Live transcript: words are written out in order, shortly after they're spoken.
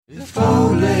If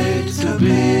only to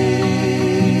be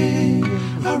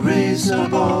a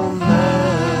reasonable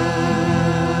man.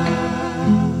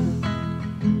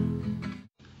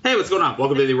 Hey, what's going on?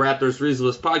 Welcome to the Raptors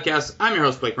Reasonless Podcast. I'm your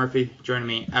host, Blake Murphy. Joining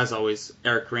me, as always,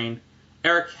 Eric Green.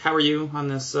 Eric, how are you on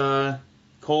this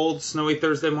cold, snowy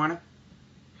Thursday morning?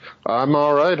 I'm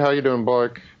all right. How you doing,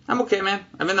 Blake? I'm okay, man.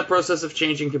 I'm in the process of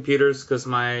changing computers because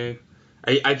I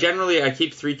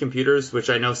keep 3 computers, which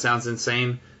I know sounds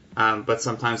insane. But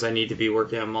sometimes I need to be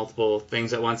working on multiple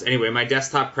things at once. Anyway, my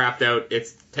desktop crapped out.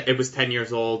 It was 10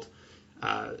 years old.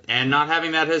 And not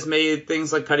having that has made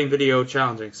things like cutting video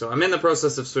challenging. So I'm in the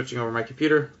process of switching over my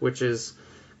computer, which is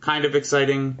kind of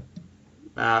exciting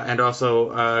and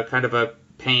also kind of a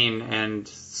pain and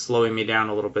slowing me down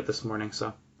a little bit this morning.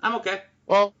 So I'm okay.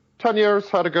 Well, 10 years,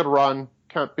 had a good run.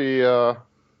 Can't be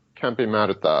mad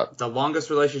at that. The longest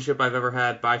relationship I've ever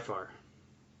had by far.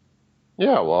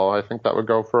 Yeah, well, I think that would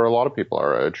go for a lot of people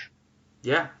our age.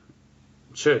 Yeah,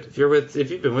 it should. If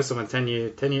you've been with someone 10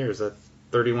 years, at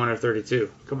 31 or 32,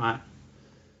 come on.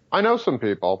 I know some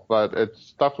people, but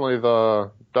it's definitely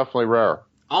rare.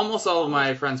 Almost all of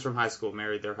my friends from high school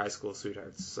married their high school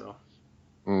sweethearts, so.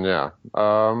 Yeah.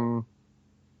 Of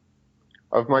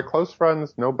my close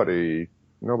friends, nobody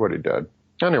did.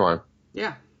 Anyway.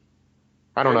 Yeah.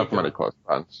 I don't have many close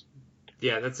friends.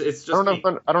 Yeah, it's just me.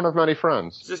 I don't have many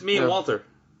friends. It's just me and Walter.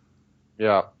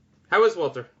 Yeah. How is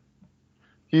Walter?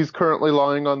 He's currently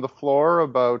lying on the floor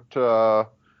about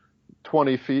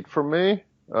 20 feet from me.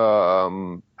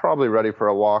 Probably ready for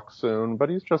a walk soon, but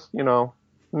he's just,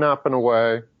 napping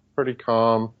away. Pretty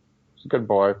calm. He's a good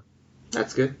boy.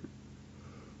 That's good.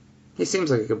 He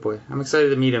seems like a good boy. I'm excited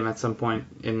to meet him at some point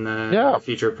in the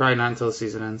future. Probably not until the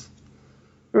season ends.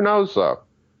 Who knows, though?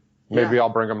 Maybe Yeah. I'll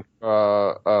bring him to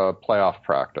a playoff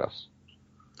practice.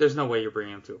 There's no way you're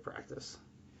bringing him to a practice.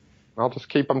 I'll just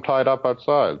keep him tied up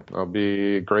outside. That'll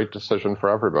be a great decision for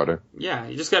everybody. Yeah,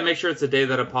 you just got to make sure it's the day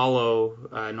that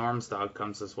Apollo, Norm's dog,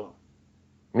 comes as well.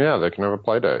 Yeah, they can have a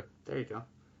play date. There you go.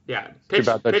 Yeah, pitch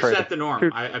that to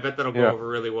Norm. I bet that'll go over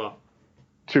really well.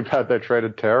 Too bad they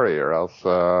traded Terry, or else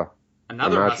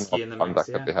another Husky in the mix.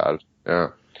 That they had.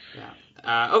 Yeah.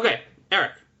 Okay,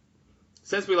 Eric.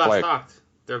 Since we last talked,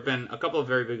 there have been a couple of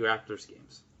very big Raptors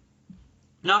games.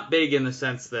 Not big in the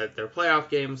sense that they're playoff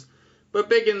games, but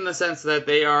big in the sense that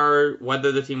they are,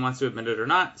 whether the team wants to admit it or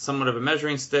not, somewhat of a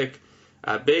measuring stick.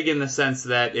 Big in the sense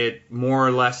that it more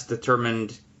or less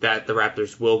determined that the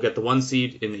Raptors will get the 1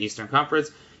 seed in the Eastern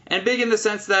Conference. And big in the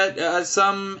sense that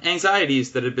some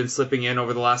anxieties that had been slipping in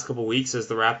over the last couple weeks as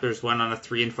the Raptors went on a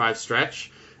 3-5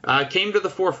 stretch came to the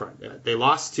forefront. They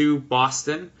lost to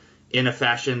Boston in a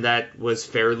fashion that was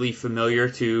fairly familiar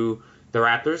to the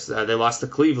Raptors. They lost to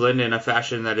Cleveland in a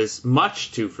fashion that is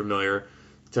much too familiar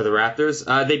to the Raptors.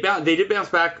 They did bounce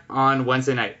back on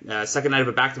Wednesday night. Second night of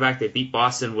a back-to-back, they beat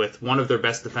Boston with one of their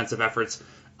best defensive efforts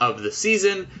of the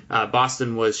season.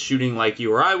 Boston was shooting like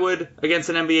you or I would against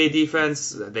an NBA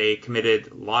defense. They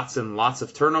committed lots and lots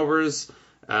of turnovers.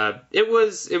 It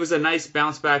was a nice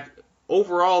bounce back.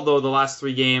 Overall, though, the last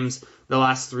 3 games, the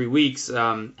last 3 weeks,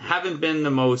 haven't been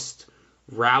the most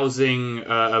rousing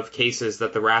of cases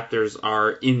that the Raptors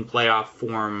are in playoff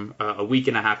form a week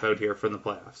and a half out here from the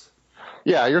playoffs.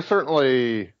 Yeah, you're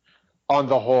certainly, on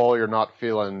the whole, you're not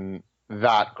feeling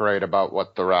that great about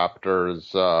what the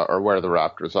Raptors, or where the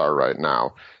Raptors are right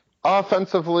now.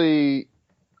 Offensively,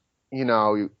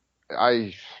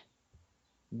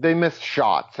 they missed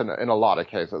shots in a lot of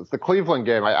cases. The Cleveland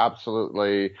game,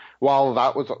 while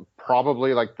that was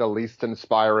probably like the least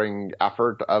inspiring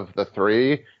effort of the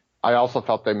 3, I also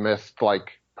felt they missed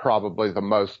probably the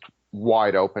most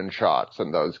wide open shots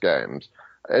in those games,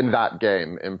 in that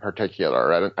game in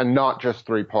particular, and not just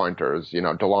 3-pointers.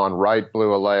 DeLon Wright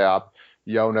blew a layup.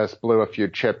 Jonas blew a few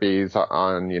chippies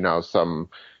on, some,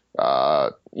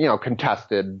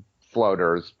 contested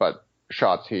floaters, but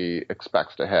shots he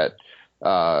expects to hit.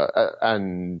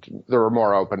 And there were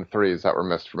more open threes that were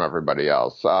missed from everybody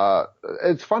else.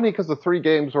 It's funny because the 3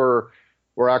 games were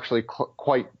actually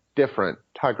quite different.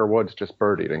 Tiger Woods just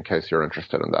birdied, in case you're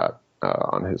interested in that,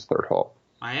 on his 3rd hole.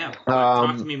 I am.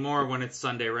 Talk to me more when it's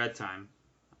Sunday red time.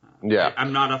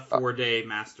 I'm not a 4-day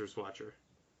Masters watcher.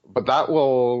 But that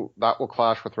will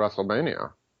clash with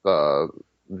WrestleMania,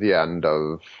 the end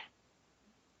of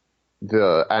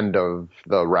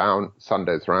the round,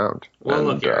 Sunday's round. Well,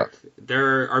 look, Eric,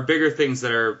 there are bigger things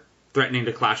that are threatening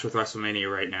to clash with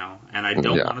WrestleMania right now, and I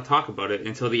don't want to talk about it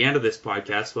until the end of this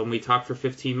podcast when we talk for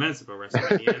 15 minutes about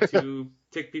WrestleMania to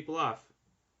tick people off.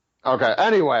 Okay.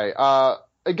 Anyway,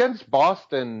 against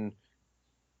Boston,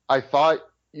 I thought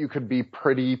you could be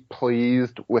pretty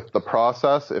pleased with the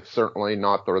process, if certainly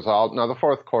not the result. Now, the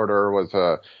fourth quarter was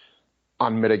a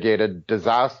unmitigated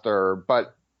disaster,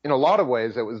 but in a lot of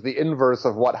ways, it was the inverse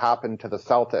of what happened to the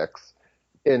Celtics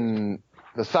in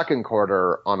the second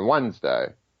quarter on Wednesday.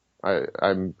 I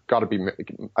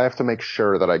have to make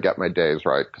sure that I get my days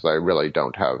right because I really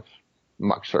don't have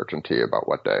much certainty about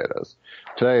what day it is.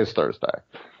 Today is Thursday.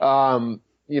 The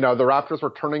Raptors were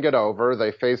turning it over.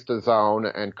 They faced a zone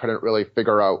and couldn't really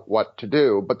figure out what to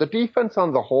do. But the defense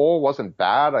on the whole wasn't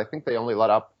bad. I think they only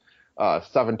let up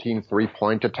 17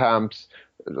 3-point attempts.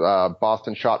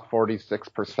 Boston shot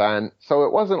 46%. So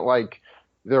it wasn't like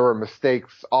there were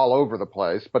mistakes all over the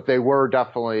place, but they were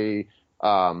definitely,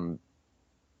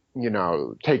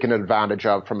 taken advantage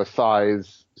of from a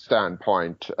size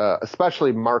standpoint,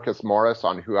 especially Marcus Morris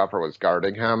on whoever was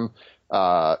guarding him.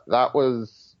 That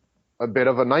was a bit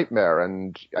of a nightmare.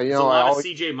 And, a lot of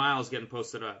CJ Miles getting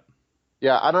posted up.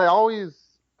 Yeah. And I always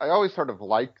sort of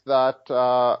liked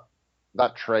that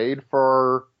trade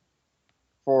for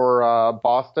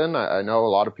Boston. I know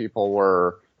a lot of people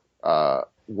were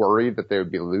worried that they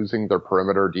would be losing their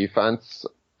perimeter defense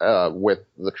with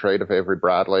the trade of Avery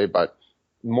Bradley, but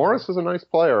Morris is a nice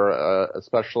player,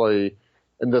 especially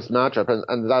in this matchup.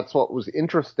 And that's what was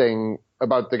interesting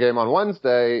about the game on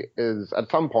Wednesday is at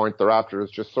some point the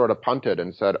Raptors just sort of punted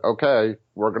and said, okay,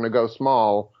 we're going to go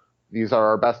small. These are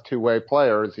our best two-way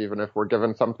players, even if we're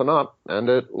giving something up. And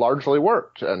it largely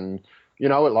worked. And, it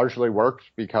largely worked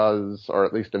because, or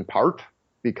at least in part,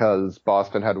 because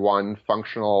Boston had one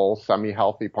functional,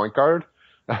 semi-healthy point guard.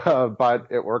 But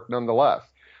it worked nonetheless.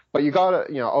 But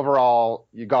overall,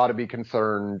 you gotta be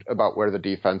concerned about where the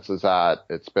defense is at.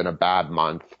 It's been a bad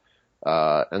month.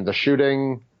 And the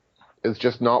shooting is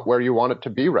just not where you want it to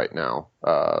be right now.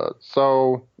 On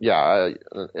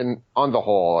the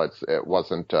whole, it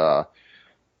wasn't,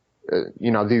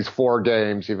 these 4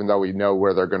 games, even though we know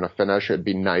where they're going to finish, it'd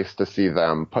be nice to see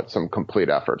them put some complete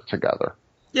effort together.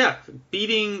 Yeah,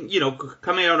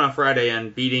 coming out on Friday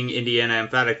and beating Indiana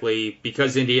emphatically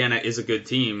because Indiana is a good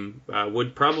team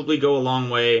would probably go a long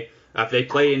way. If they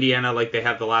play Indiana like they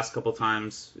have the last couple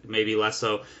times, maybe less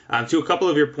so. To a couple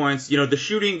of your points, the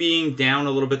shooting being down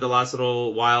a little bit the last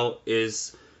little while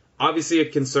is obviously a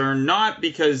concern, not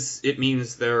because it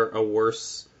means they're a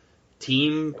worse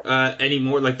team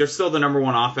anymore. Like, they're still the number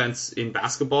one offense in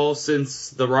basketball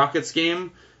since the Rockets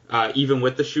game. Even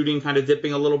with the shooting kind of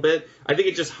dipping a little bit. I think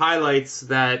it just highlights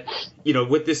that,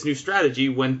 with this new strategy,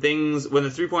 when the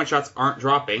 3-point shots aren't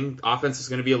dropping, offense is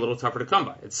going to be a little tougher to come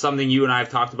by. It's something you and I have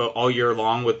talked about all year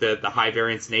long with the high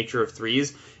variance nature of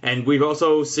threes. And we've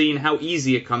also seen how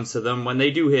easy it comes to them when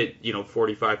they do hit,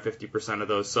 45, 50% of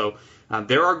those. So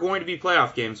there are going to be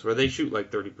playoff games where they shoot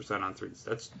like 30% on threes.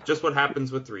 That's just what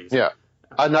happens with threes. Yeah.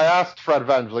 And I asked Fred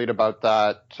VanVleet about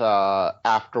that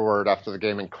after the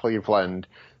game in Cleveland.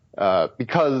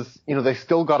 Because, they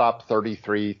still got up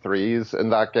 33 threes in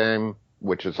that game,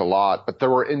 which is a lot, but there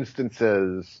were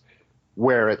instances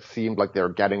where it seemed like they were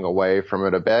getting away from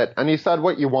it a bit. And he said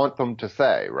what you want them to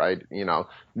say, right?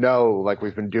 No, like,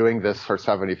 we've been doing this for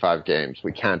 75 games.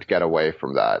 We can't get away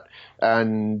from that.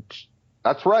 And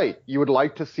that's right. You would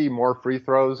like to see more free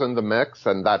throws in the mix,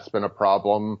 and that's been a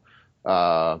problem.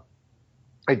 Again,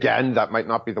 that might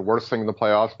not be the worst thing in the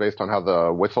playoffs based on how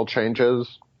the whistle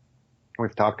changes.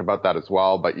 We've talked about that as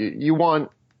well, but you want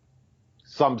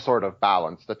some sort of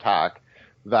balanced attack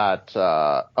that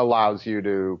allows you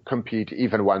to compete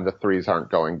even when the threes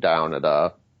aren't going down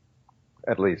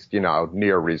at least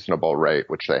near reasonable rate,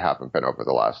 which they haven't been over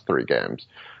the last 3 games.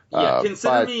 Yeah,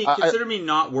 consider me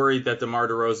not worried that DeMar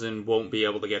DeRozan won't be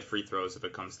able to get free throws if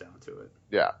it comes down to it.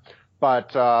 Yeah,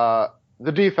 but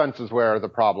the defense is where the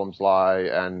problems lie,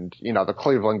 and the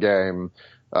Cleveland game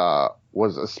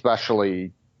was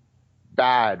especially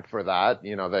bad for that.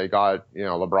 They got,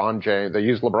 LeBron James, they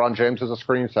used LeBron James as a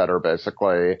screen setter,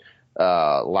 basically.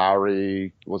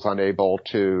 Lowry was unable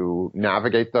to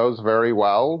navigate those very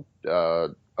well.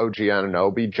 OG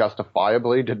Anunoby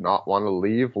justifiably did not want to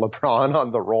leave LeBron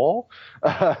on the roll.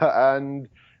 And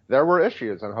there were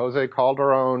issues, and Jose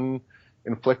Calderon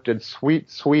inflicted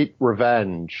sweet, sweet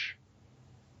revenge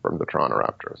from the Toronto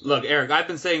Raptors. Look, Eric, I've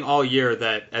been saying all year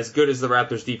that as good as the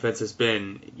Raptors defense has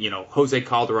been, Jose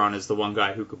Calderon is the one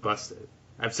guy who could bust it.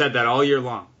 I've said that all year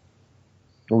long.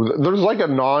 There's like a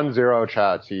non-zero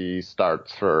chance he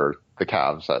starts for the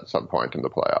Cavs at some point in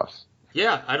the playoffs.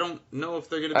 Yeah, I don't know if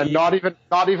they're going to be... And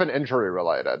not even injury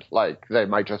related. Like, they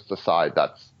might just decide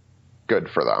that's good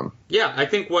for them. Yeah, I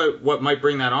think what might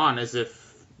bring that on is if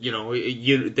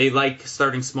they like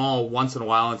starting small once in a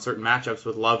while in certain matchups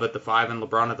with Love at the 5 and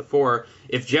LeBron at the 4.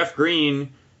 If Jeff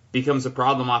Green becomes a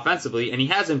problem offensively, and he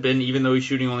hasn't been, even though he's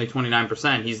shooting only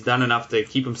 29%. He's done enough to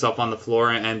keep himself on the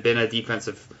floor and been a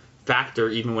defensive factor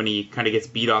even when he kind of gets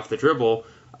beat off the dribble.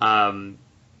 I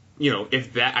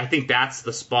think that's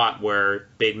the spot where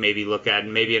they'd maybe look at,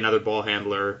 and maybe another ball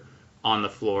handler on the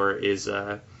floor is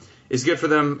good for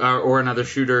them, or another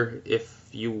shooter if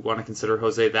you want to consider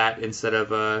Jose that instead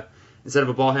of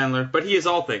a ball handler. But he is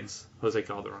all things, Jose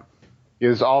Calderon. He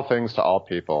is all things to all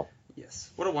people.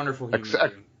 Yes. What a wonderful human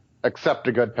being. Except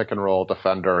a good pick-and-roll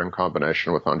defender in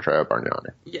combination with Andrea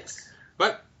Bargnani. Yes.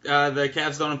 But the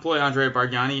Cavs don't employ Andrea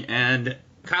Bargnani, and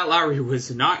Kyle Lowry was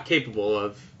not capable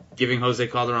of giving Jose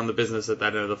Calderon the business at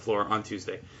that end of the floor on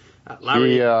Tuesday.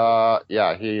 Lowry...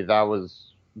 that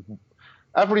was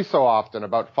every so often,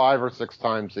 about 5 or 6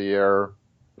 times a year,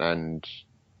 and,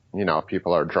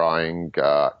 people are drawing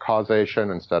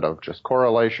causation instead of just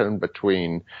correlation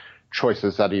between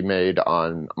choices that he made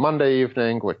on Monday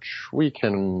evening, which we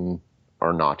can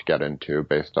or not get into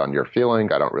based on your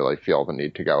feeling. I don't really feel the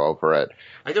need to go over it.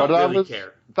 I don't really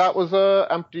care. That was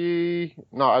empty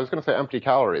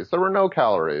calories. There were no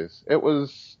calories. It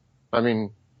was,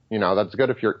 that's good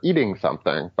if you're eating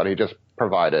something, but he just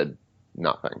provided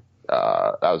nothing.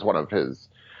 That was one of his,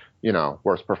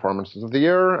 worst performances of the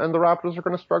year, and the Raptors are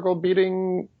going to struggle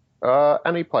beating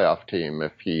any playoff team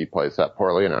if he plays that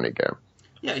poorly in any game.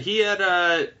 Yeah, he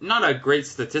had not a great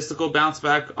statistical bounce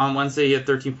back on Wednesday. He had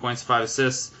 13 points, 5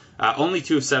 assists, only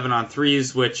 2 of 7 on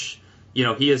threes, which,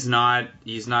 he's not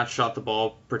shot the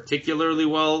ball particularly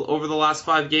well over the last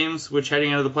 5 games, which heading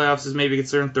into the playoffs is maybe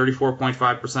concerned.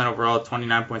 34.5% overall,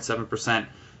 29.7%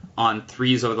 on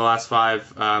threes over the last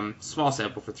 5. Small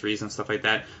sample for threes and stuff like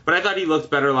that. But I thought he looked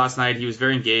better last night. He was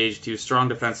very engaged. He was strong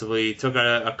defensively. Took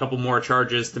a couple more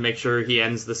charges to make sure he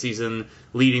ends the season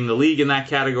leading the league in that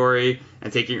category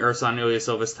and taking Ersan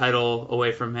Ilyasovas' title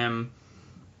away from him.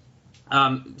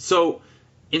 So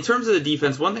in terms of the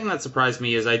defense, one thing that surprised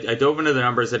me is I dove into the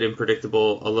numbers at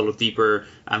Unpredictable a little deeper.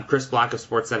 Chris Black of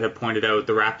Sportsnet had pointed out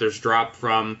the Raptors dropped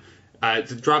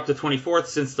to 24th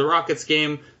since the Rockets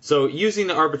game. So using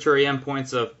the arbitrary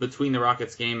endpoints of between the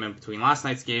Rockets game and between last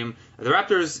night's game, the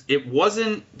Raptors, it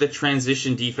wasn't the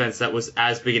transition defense that was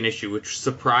as big an issue, which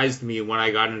surprised me when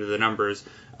I got into the numbers.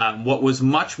 What was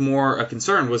much more a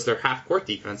concern was their half-court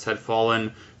defense had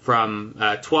fallen from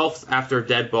 12th after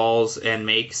dead balls and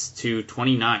makes to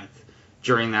 29th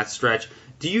during that stretch.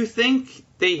 Do you think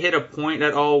they hit a point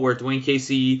at all where Dwayne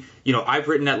Casey, I've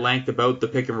written at length about the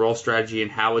pick and roll strategy and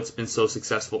how it's been so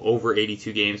successful over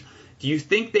 82 games. Do you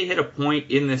think they hit a point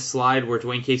in this slide where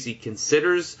Dwayne Casey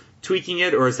considers tweaking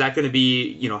it, or is that going to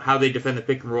be, how they defend the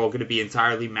pick and roll going to be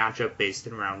entirely matchup based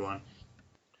in round 1?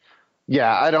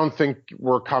 Yeah, I don't think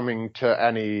we're coming to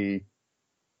any,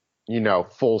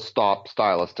 full stop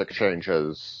stylistic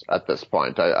changes at this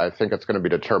point. I think it's going to be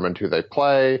determined who they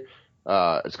play.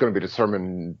 It's going to be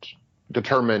determined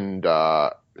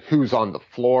who's on the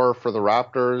floor for the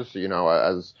Raptors,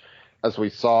 as we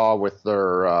saw with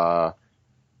their,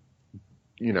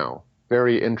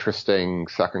 very interesting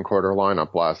second quarter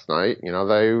lineup last night.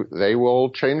 They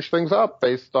will change things up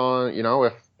based on,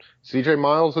 if CJ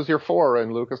Miles is your 4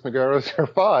 and Lucas Nogueira is your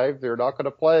 5, they're not going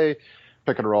to play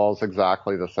pick and rolls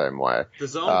exactly the same way. The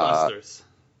zone busters.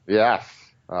 Yes.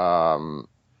 We'll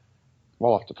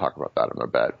have to talk about that in a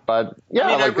bit. But yeah,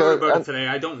 I wrote about it today.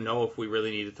 I don't know if we really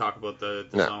need to talk about the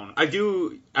zone. I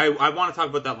want to talk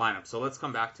about that lineup, so let's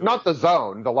come back to it. Not the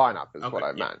zone, the lineup is what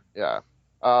I meant. Yeah.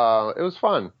 It was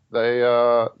fun. They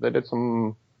did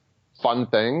some fun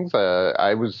things.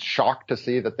 I was shocked to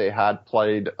see that they had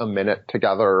played a minute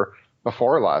together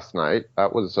before last night.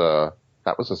 That was a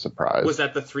surprise. Was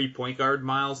that the 3-point guard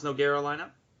Miles Nogueira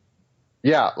lineup?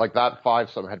 Yeah, like that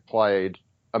 5-some had played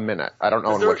a minute. I don't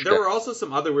know in which there were also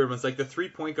some other weird ones, like the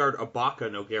 3-point guard Ibaka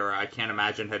Nogueira, I can't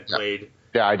imagine had played.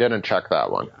 Yeah, I didn't check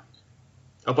that one.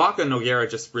 Yeah. Ibaka and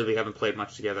Nogueira just really haven't played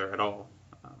much together at all.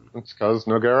 It's because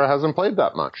Nogueira hasn't played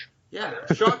that much. Yeah,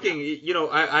 shocking.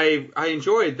 I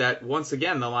enjoyed that once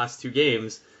again the last 2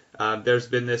 games. There's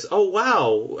been this, oh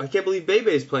wow, I can't believe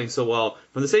Bebe's playing so well,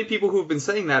 from the same people who've been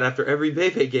saying that after every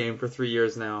Bebe game for 3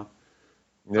 years now.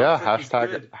 Yeah,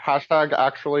 hashtag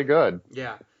actually good.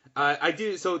 Yeah. I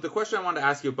do. So the question I wanted to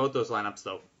ask you about those lineups,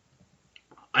 though,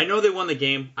 I know they won the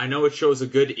game. I know it shows a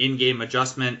good in-game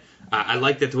adjustment. I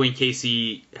like that Dwayne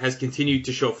Casey has continued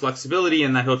to show flexibility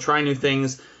and that he'll try new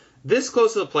things. This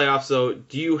close to the playoffs, though,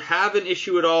 do you have an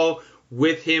issue at all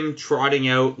with him trotting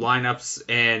out lineups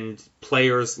and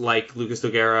players like Lucas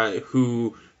Nogueira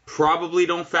who probably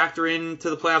don't factor into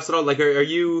the playoffs at all? Like, are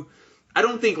you... I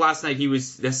don't think last night he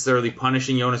was necessarily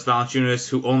punishing Jonas Valanciunas,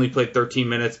 who only played 13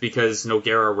 minutes because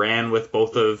Nogueira ran with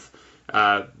both of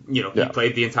He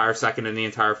played the entire second and the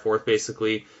entire fourth,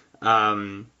 basically.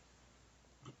 And,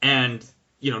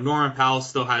 Norman Powell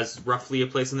still has roughly a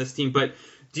place on this team. But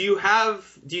do you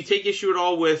take issue at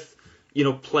all with,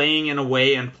 playing in a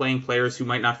way and playing players who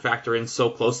might not factor in so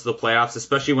close to the playoffs,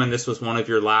 especially when this was one of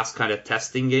your last kind of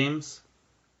testing games?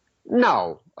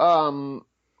 No.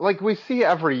 We see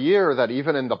every year that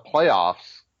even in the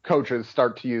playoffs, coaches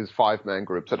start to use 5-man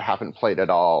groups that haven't played at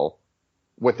all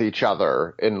with each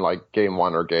other in game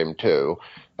 1 or game 2.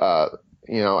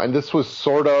 And this was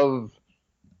sort of,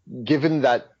 given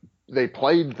that they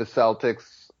played the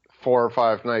Celtics 4 or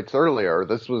 5 nights earlier,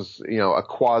 this was, a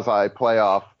quasi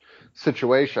playoff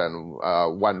situation,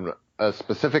 when a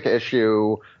specific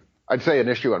issue, I'd say an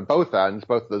issue on both ends,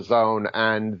 both the zone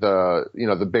and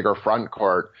the bigger front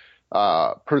court,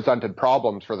 presented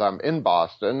problems for them in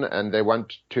Boston, and they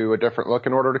went to a different look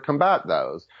in order to combat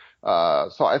those.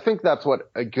 So I think that's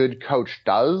what a good coach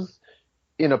does.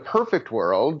 In a perfect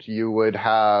world, you would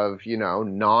have,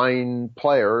 9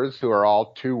 players who are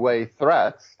all two-way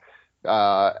threats,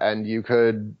 and you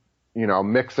could,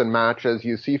 mix and match as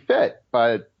you see fit.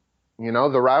 But, the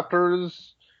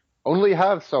Raptors only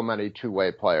have so many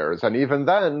two-way players. And even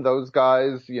then, those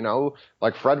guys,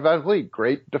 like Fred VanVleet,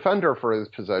 great defender for his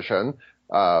position,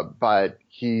 but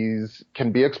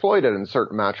can be exploited in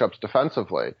certain matchups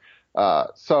defensively.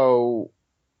 So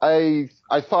I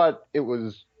thought it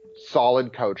was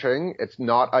solid coaching. It's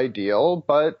not ideal,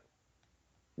 but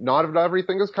not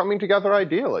everything is coming together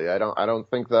ideally. I don't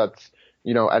think that's,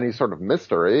 any sort of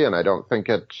mystery, and I don't think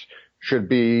it should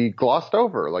be glossed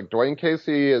over. Dwayne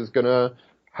Casey is going to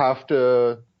have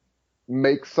to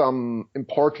make some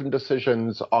important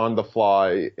decisions on the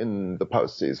fly in the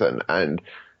postseason. And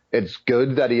it's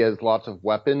good that he has lots of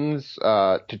weapons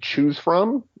to choose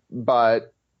from,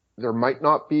 but there might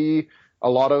not be a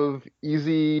lot of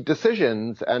easy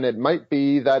decisions. And it might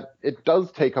be that it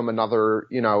does take him another,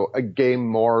 a game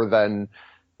more than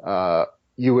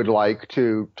you would like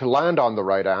to land on the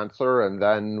right answer. And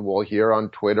then we'll hear on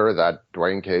Twitter that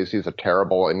Dwayne Casey's a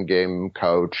terrible in-game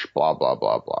coach, blah, blah,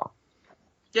 blah, blah.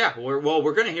 Yeah, we're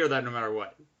going to hear that no matter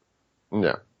what.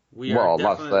 Yeah.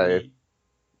 Unless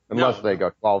they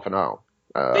go 12-0.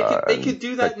 They could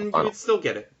do that and you would still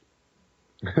get it.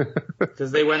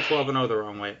 Because they went 12-0 the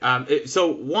wrong way.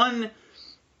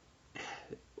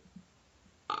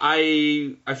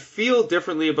 I feel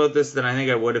differently about this than I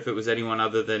think I would if it was anyone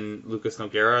other than Lucas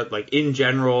Nogueira. In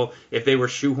general, if they were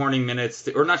shoehorning minutes,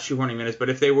 or not shoehorning minutes, but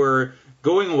if they were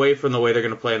going away from the way they're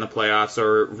going to play in the playoffs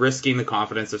or risking the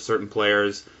confidence of certain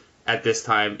players at this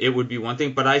time, it would be one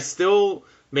thing. But I still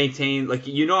maintain,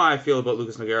 how I feel about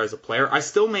Lucas Nogueira as a player. I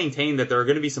still maintain that there are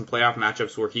going to be some playoff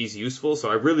matchups where he's useful, so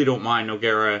I really don't mind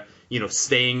Nogueira,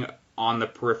 staying on the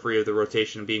periphery of the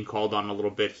rotation and being called on a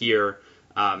little bit here.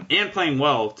 And playing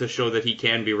well to show that he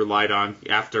can be relied on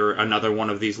after another one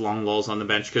of these long lulls on the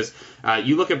bench. Because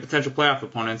you look at potential playoff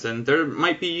opponents, and there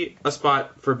might be a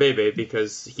spot for Bebe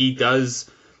because he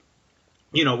does.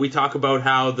 We talk about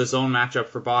how the zone matchup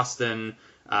for Boston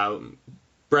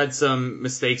bred some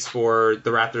mistakes for the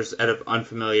Raptors out of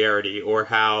unfamiliarity, or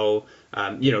how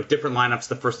different lineups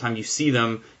the first time you see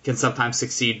them can sometimes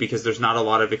succeed because there's not a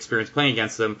lot of experience playing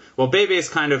against them. Well, Bebe is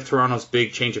kind of Toronto's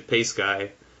big change of pace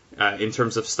guy. In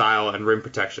terms of style and rim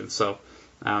protection. So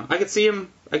I could see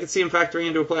him factoring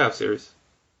into a playoff series.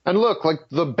 And look,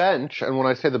 the bench, and when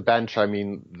I say the bench, I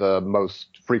mean the most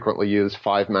frequently used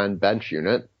 5-man bench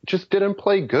unit, just didn't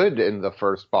play good in the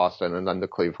first Boston and then the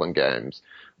Cleveland games.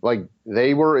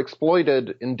 They were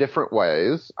exploited in different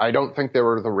ways. I don't think they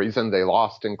were the reason they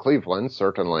lost in Cleveland,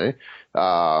 certainly.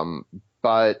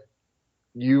 But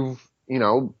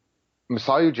Masai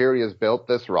Ujiri has built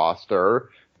this roster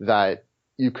that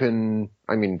you can,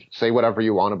 say whatever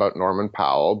you want about Norman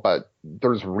Powell, but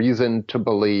there's reason to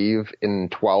believe in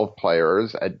 12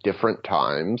 players at different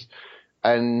times.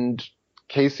 And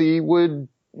Casey would,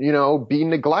 be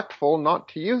neglectful not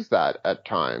to use that at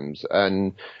times.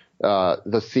 And the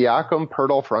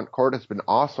Siakam-Poeltl front court has been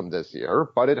awesome this year,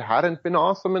 but it hadn't been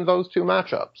awesome in those 2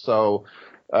 matchups. So,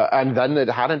 and then it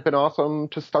hadn't been awesome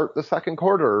to start the second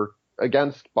quarter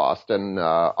against Boston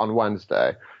on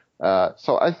Wednesday.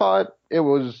 So I thought it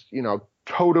was,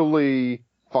 totally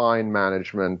fine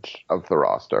management of the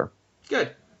roster.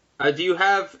 Good. Do you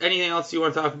have anything else you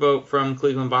want to talk about from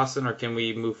Cleveland, Boston, or can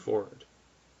we move forward?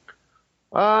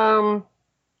 LeBron's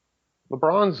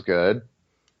good.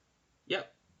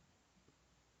 Yep.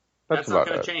 That's not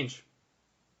going to change.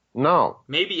 No.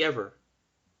 Maybe ever.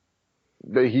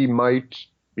 He might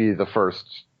be the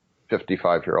first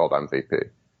 55-year-old MVP.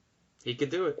 He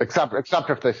could do it. Except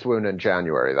if they swoon in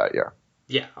January that year.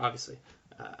 Yeah, obviously.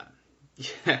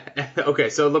 Yeah. Okay,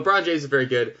 so LeBron James is very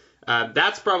good.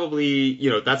 That's probably,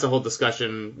 that's a whole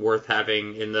discussion worth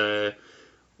having in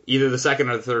either the second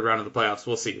or the third round of the playoffs.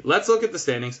 We'll see. Let's look at the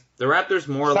standings. The Raptors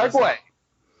more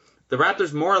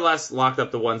or less locked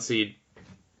up the 1 seed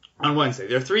on Wednesday.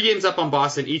 They're 3 games up on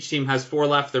Boston. Each team has 4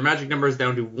 left. Their magic number is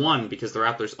down to 1 because the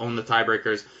Raptors own the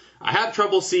tiebreakers. I have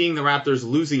trouble seeing the Raptors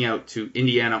losing out to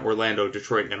Indiana, Orlando,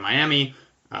 Detroit, and Miami.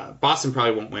 Boston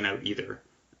probably won't win out either.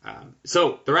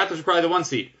 So the Raptors are probably the 1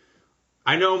 seed.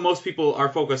 I know most people are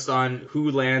focused on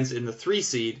who lands in the 3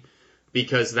 seed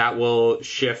because that will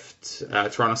shift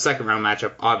Toronto's second round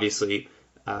matchup, obviously.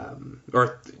 The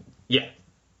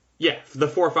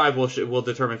 4-5 will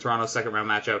determine Toronto's second round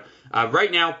matchup.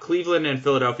 Right now, Cleveland and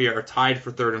Philadelphia are tied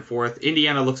for 3rd and 4th.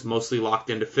 Indiana looks mostly locked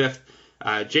into 5th.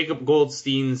 Jacob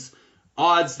Goldstein's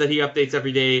odds that he updates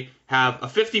every day have a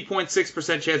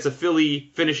 50.6% chance of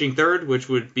Philly finishing 3rd, which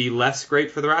would be less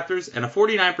great for the Raptors, and a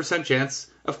 49% chance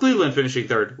of Cleveland finishing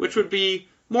 3rd, which would be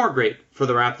more great for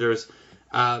the Raptors.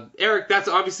 Eric, that's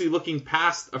obviously looking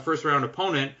past a first-round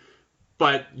opponent,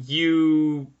 but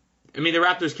the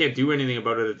Raptors can't do anything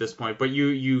about it at this point, but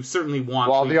you certainly want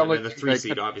Cleveland in the 3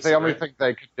 seed, obviously. The only thing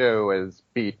they could do is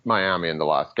beat Miami in the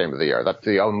last game of the year. That's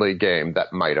the only game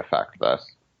that might affect this.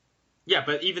 Yeah,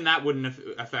 but even that wouldn't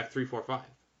affect 3, 4, 5.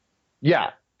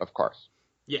 Yeah, of course.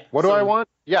 Yeah. What do I want?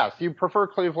 Yes, you prefer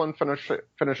Cleveland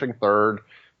finishing 3rd,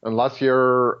 unless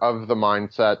you're of the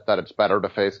mindset that it's better to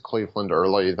face Cleveland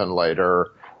early than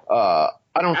later. I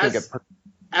don't think it...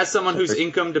 As someone whose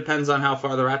income depends on how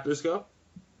far the Raptors go,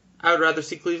 I would rather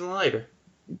see Cleveland later.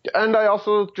 And I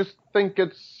also just think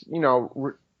it's,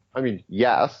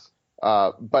 yes.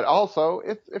 But also,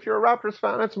 if you're a Raptors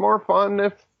fan, it's more fun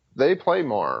if they play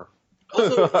more.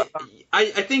 Also, I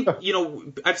think,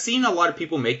 I've seen a lot of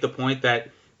people make the point that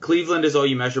Cleveland is all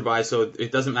you measure by, so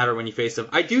it doesn't matter when you face them.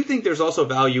 I do think there's also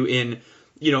value in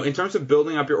terms of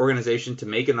building up your organization to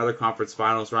make another conference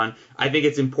finals run. I think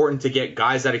it's important to get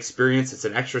guys that experience. It's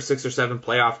an extra 6 or 7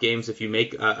 playoff games if you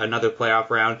make another playoff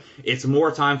round. It's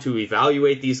more time to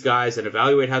evaluate these guys and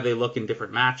evaluate how they look in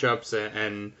different matchups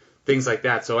and things like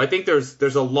that. So I think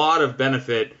there's a lot of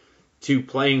benefit to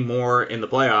playing more in the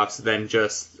playoffs than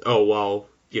just,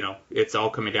 it's all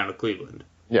coming down to Cleveland.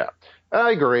 Yeah,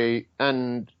 I agree.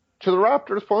 And to the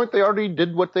Raptors' point, they already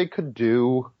did what they could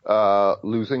do,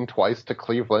 losing twice to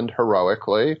Cleveland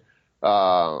heroically.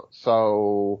 And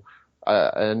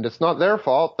it's not their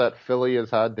fault that Philly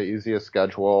has had the easiest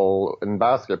schedule in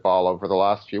basketball over the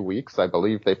last few weeks. I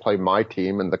believe they play my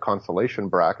team in the consolation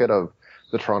bracket of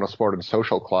the Toronto Sport and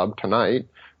Social Club tonight.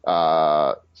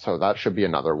 So that should be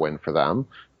another win for them.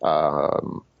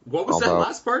 What was that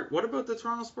last part? What about the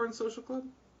Toronto Sport and Social Club?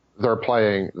 They're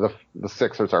playing, the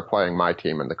Sixers are playing my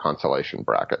team in the consolation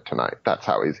bracket tonight. That's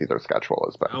how easy their schedule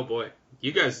has been. Oh boy.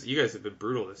 You guys have been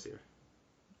brutal this year.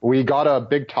 We got a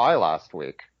big tie last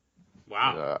week.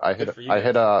 Wow.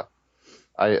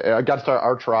 Against our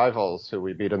arch rivals who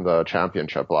we beat in the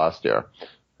championship last year.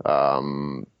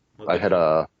 I hit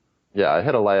a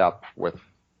layup with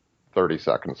 30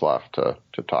 seconds left to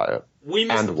tie it. We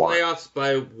missed the playoffs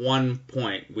by 1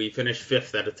 point. We finished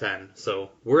 5th out of 10.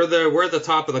 So we're at the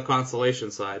top of the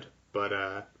consolation side, but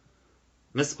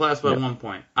missed the playoffs by 1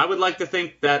 point. I would like to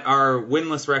think that our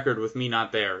winless record with me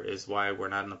not there is why we're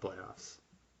not in the playoffs.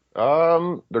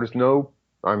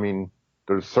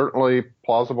 There's certainly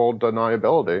plausible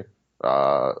deniability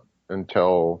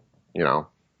until,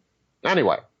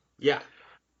 anyway. Yeah.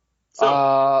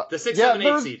 So the 6, 7,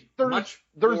 8 seed. Let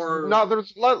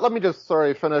me just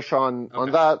finish on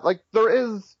that. Like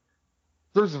there's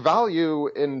value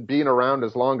in being around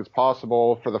as long as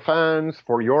possible for the fans,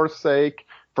 for your sake,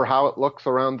 for how it looks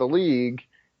around the league.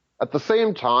 At the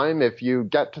same time, if you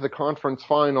get to the conference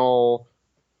final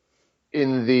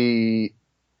in the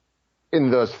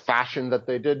fashion that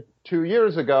they did 2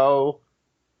 years ago,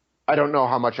 I don't know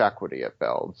how much equity it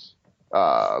builds.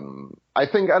 I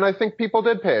think people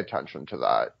did pay attention to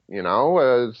that,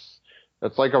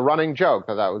 it's like a running joke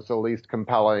that was the least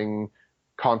compelling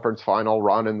conference final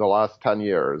run in the last 10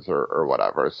 years or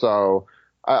whatever. So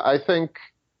I think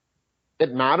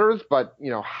it matters, but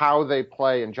how they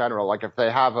play in general, like if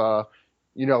they have a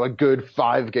good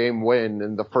 5-game win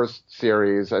in the first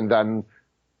series and then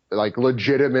like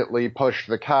legitimately push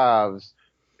the Cavs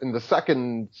in the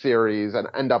second series and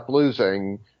end up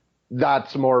losing,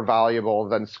 that's more valuable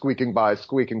than squeaking by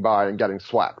and getting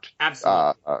swept.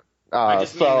 Absolutely. I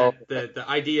just mean that the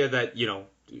idea that,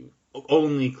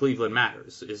 only Cleveland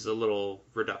matters is a little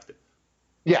reductive.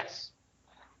 Yes.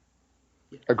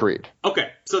 Yeah. Agreed.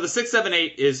 Okay, so the 6, 7,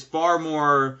 8 is far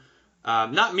more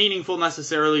not meaningful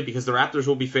necessarily because the Raptors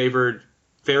will be favored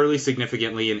fairly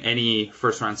significantly in any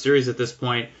first-round series at this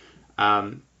point.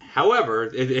 However,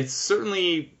 it's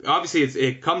certainly, obviously,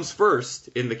 it comes first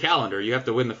in the calendar. You have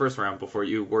to win the first round before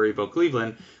you worry about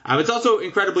Cleveland. It's also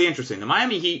incredibly interesting. The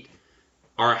Miami Heat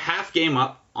are a half game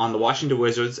up on the Washington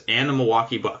Wizards and the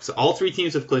Milwaukee Bucks. All three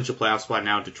teams have clinched a playoff spot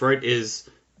now. Detroit is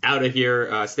out of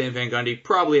here. Stan Van Gundy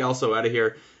probably also out of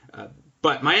here.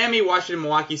 But Miami, Washington,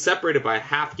 Milwaukee separated by a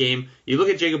half game. You look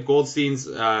at Jacob Goldstein's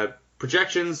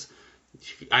projections.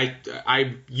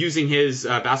 I'm using his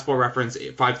Basketball Reference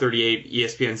 538,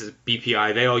 ESPN's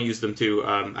BPI. They all use them too.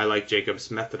 I like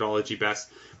Jacob's methodology best.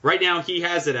 Right now, he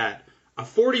has it at a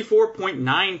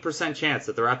 44.9% chance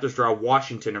that the Raptors draw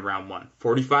Washington in round one,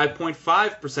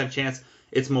 45.5% chance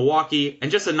it's Milwaukee,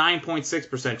 and just a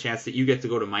 9.6% chance that you get to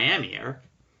go to Miami, Eric.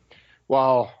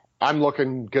 Well, I'm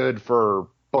looking good for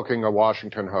booking a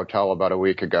Washington hotel about a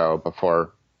week ago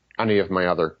before any of my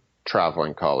other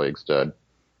traveling colleagues did.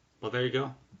 Well, there you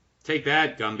go. Take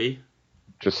that, Gumby.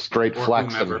 Just straight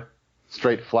flexing.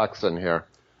 Straight flexing here.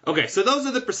 Okay, so those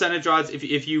are the percentage odds.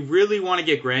 If you really want to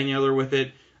get granular with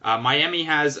it, Miami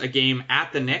has a game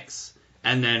at the Knicks,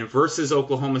 and then versus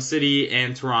Oklahoma City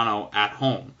and Toronto at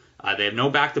home. They have no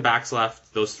back-to-backs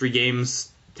left. Those three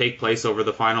games take place over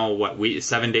the final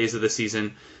 7 days of the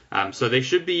season. So they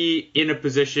should be in a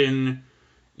position.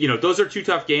 Those are two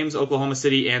tough games, Oklahoma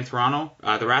City and Toronto.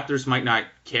 The Raptors might not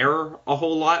care a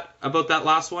whole lot about that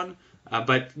last one,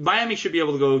 but Miami should be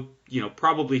able to go,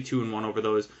 probably 2-1 over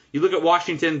those. You look at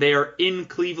Washington; they are in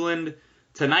Cleveland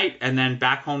tonight, and then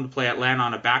back home to play Atlanta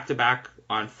on a back-to-back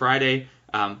on Friday.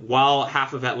 While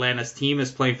half of Atlanta's team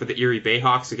is playing for the Erie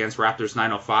Bayhawks against Raptors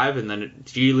 905 in the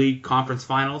G League Conference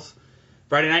Finals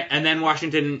Friday night, and then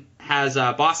Washington has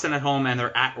Boston at home, and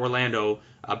they're at Orlando.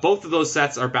 Both of those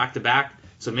sets are back-to-back.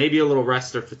 So maybe a little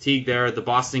rest or fatigue there. The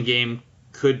Boston game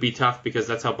could be tough because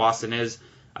that's how Boston is.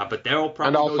 But they'll probably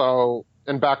and also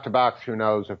in back-to-backs, who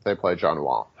knows if they play John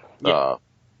Wall? Yeah.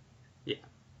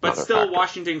 But still,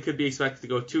 Washington could be expected to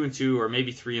go 2-2 or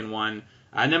maybe 3-1.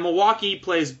 And then Milwaukee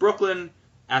plays Brooklyn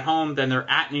at home. Then they're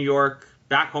at New York,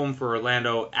 back home for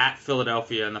Orlando, at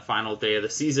Philadelphia in the final day of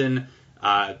the season.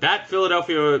 That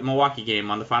Philadelphia-Milwaukee game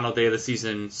on the final day of the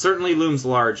season certainly looms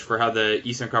large for how the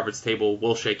Eastern Conference table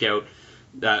will shake out.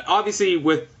 Obviously,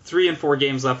 with 3 and 4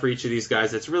 games left for each of these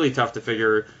guys, it's really tough to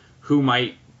figure who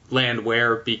might land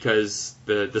where because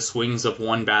the swings of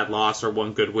one bad loss or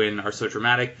one good win are so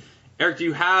dramatic. Eric, do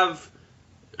you have...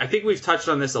 I think we've touched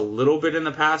on this a little bit in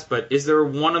the past, but is there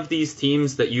one of these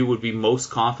teams that you would be most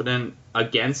confident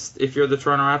against if you're the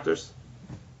Toronto Raptors?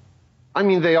 I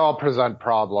mean, they all present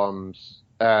problems,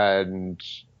 and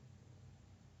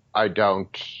I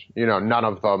don't... none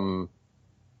of them...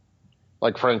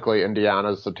 Like, frankly,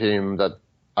 Indiana's the team that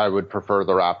I would prefer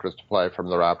the Raptors to play from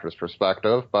the Raptors'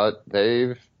 perspective, but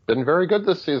they've been very good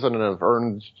this season and have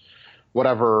earned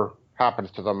whatever happens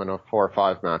to them in a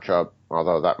 4-5 matchup,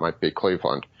 although that might be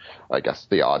Cleveland. I guess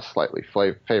the odds slightly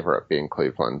favor it being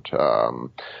Cleveland.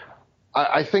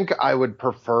 I think I would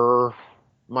prefer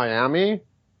Miami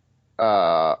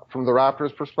from the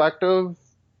Raptors' perspective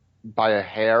by a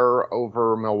hair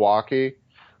over Milwaukee.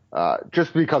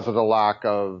 Just because of the lack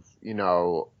of,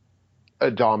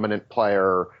 a dominant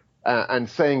player, and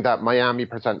saying that Miami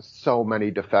presents so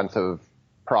many defensive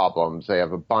problems. They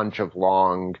have a bunch of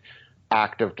long,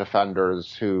 active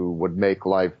defenders who would make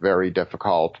life very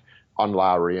difficult on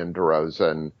Lowry and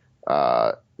DeRozan.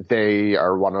 They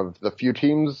are one of the few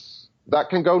teams that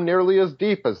can go nearly as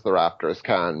deep as the Raptors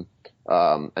can,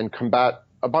 and combat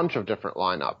a bunch of different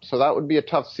lineups. So that would be a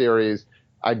tough series.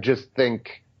 I just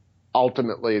think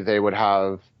ultimately they would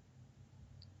have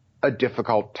a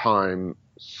difficult time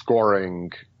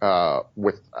scoring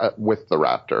with the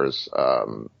Raptors.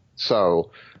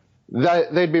 So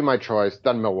they'd be my choice.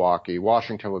 Then Milwaukee.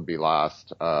 Washington would be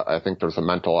last. I think there's a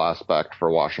mental aspect for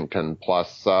Washington.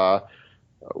 Plus,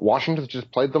 Washington's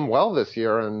just played them well this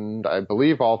year, and I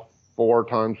believe all 4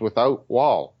 times without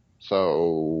Wall.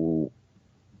 So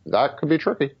that could be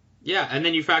tricky. Yeah, and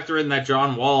then you factor in that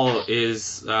John Wall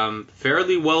is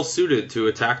fairly well suited to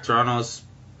attack Toronto's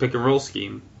pick and roll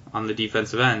scheme on the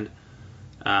defensive end.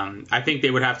 I think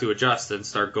they would have to adjust and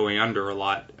start going under a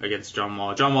lot against John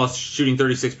Wall. John Wall's shooting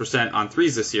 36% on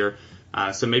threes this year,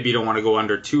 so maybe you don't want to go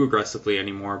under too aggressively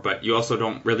anymore, but you also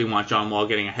don't really want John Wall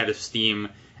getting ahead of steam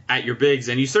at your bigs,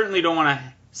 and you certainly don't want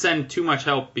to send too much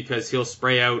help because he'll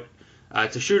spray out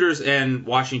to shooters, and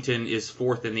Washington is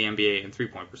 4th in the NBA in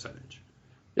three-point percentage.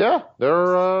 Yeah,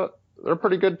 they're a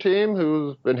pretty good team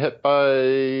who's been hit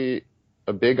by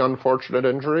a big unfortunate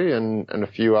injury and a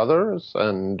few others.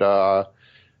 And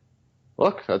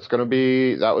look, that would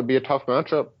be a tough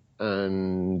matchup.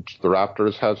 and the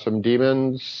Raptors have some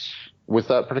demons with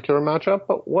that particular matchup.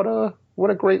 But what a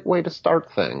great way to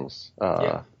start things.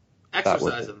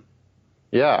 Exercise them.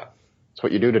 Yeah, that's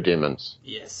what you do to demons.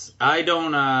 Yes, I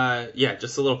don't.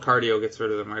 Just a little cardio gets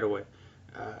rid of them right away.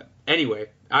 Anyway,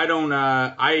 I don't.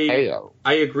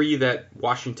 I agree that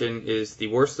Washington is the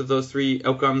worst of those three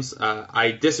outcomes.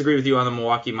 I disagree with you on the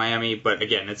Milwaukee-Miami, but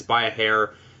again, it's by a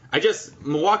hair.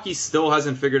 Milwaukee still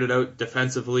hasn't figured it out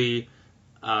defensively.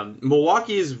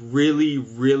 Milwaukee is really,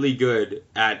 really good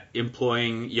at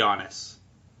employing Giannis,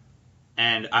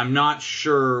 and I'm not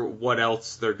sure what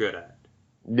else they're good at.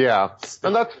 Yeah,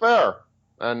 and that's fair.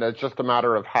 And it's just a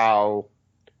matter of how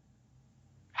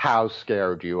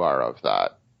scared you are of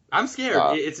that. I'm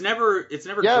scared. It's never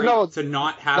great to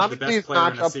not have the best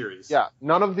player in a series. Yeah,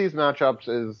 none of these matchups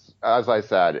is, as I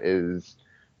said, is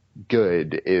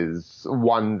good, is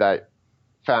one that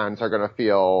fans are going to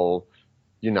feel,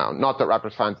 not that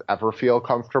Raptors fans ever feel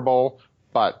comfortable,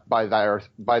 but by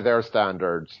their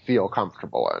standards, feel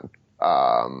comfortable in.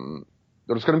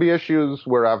 There's going to be issues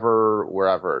wherever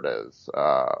it is,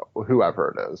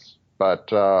 whoever it is.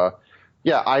 But,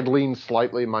 I'd lean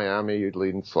slightly Miami, you'd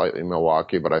lean slightly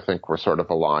Milwaukee, but I think we're sort of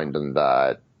aligned in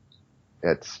that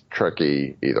it's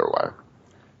tricky either way.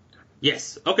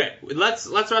 Yes. Okay. Let's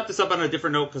wrap this up on a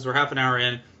different note because we're half an hour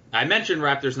in. I mentioned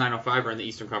Raptors 905 are in the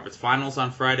Eastern Conference Finals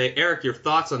on Friday. Eric, your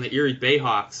thoughts on the Erie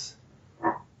Bayhawks?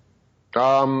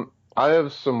 I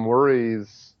have some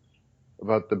worries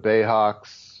about the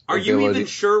Bayhawks. Are you even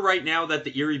sure right now that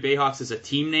the Erie Bayhawks is a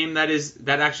team name that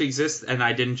actually exists and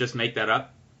I didn't just make that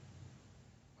up?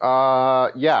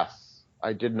 Yes.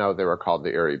 I did know they were called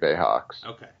the Erie Bayhawks.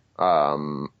 Okay.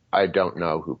 I don't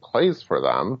know who plays for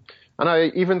them.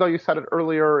 And even though you said it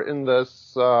earlier in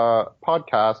this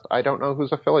podcast, I don't know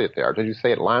whose affiliate they are. Did you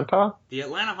say Atlanta? The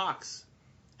Atlanta Hawks.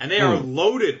 And they are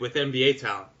loaded with NBA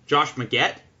talent. Josh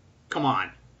Magette? Come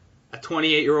on. A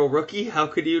 28-year-old rookie? How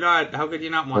could you not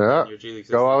want that in your G League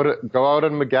system? Go out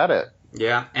and Magette it.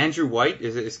 Yeah. Andrew White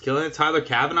is killing it. Tyler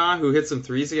Kavanaugh, who hit some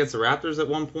threes against the Raptors at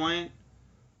one point.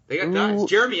 They got guys.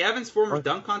 Jeremy Evans, former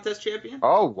dunk contest champion.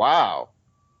 Oh, wow.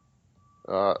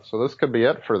 So this could be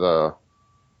it for the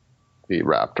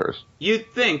Raptors.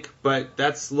 You'd think, but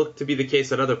that's looked to be the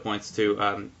case at other points,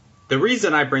 too. The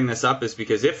reason I bring this up is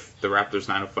because if the Raptors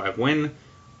 905 win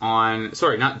on...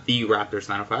 Sorry, not the Raptors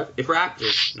 905. If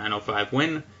Raptors 905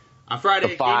 win on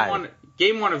Friday,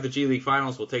 game one of the G League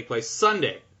Finals will take place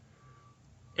Sunday.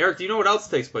 Eric, do you know what else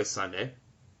takes place Sunday?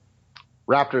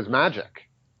 Raptors Magic.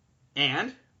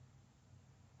 And?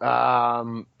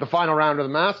 The final round of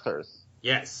the Masters.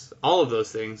 Yes, all of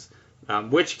those things,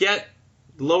 which get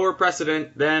lower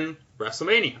precedent than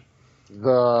WrestleMania.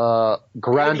 The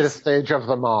grandest stage of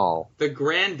them all. The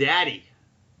granddaddy.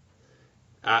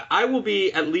 I will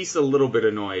be at least a little bit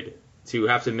annoyed to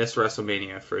have to miss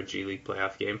WrestleMania for a G League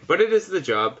playoff game, but it is the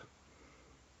job.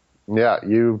 Yeah,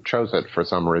 you chose it for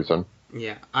some reason.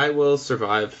 Yeah, I will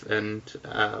survive and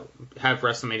have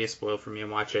WrestleMania spoiled for me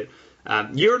and watch it.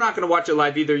 You're not going to watch it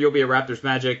live either. You'll be at Raptors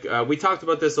Magic. We talked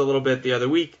about this a little bit the other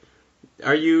week.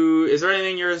 Is there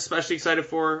anything you're especially excited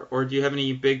for, or do you have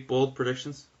any big, bold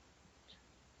predictions?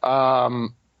 Do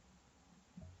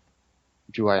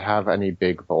I have any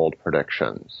big, bold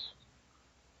predictions?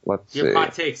 Let's see. You have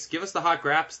hot takes. Give us the hot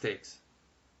Graps takes.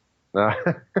 I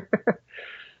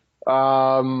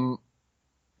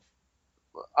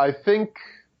think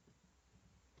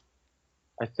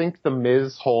the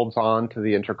Miz holds on to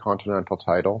the Intercontinental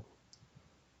title.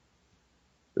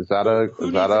 Is that a hot take? Who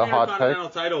needs an Intercontinental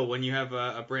title when you have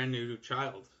a brand new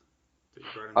child?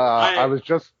 I was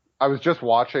just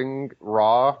watching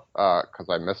Raw because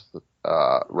I missed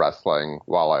wrestling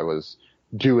while I was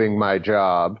doing my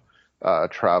job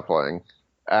traveling,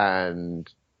 and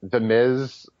the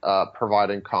Miz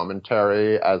providing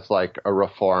commentary as like a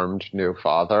reformed new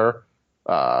father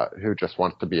who just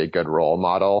wants to be a good role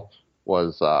model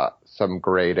was some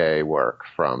grade A work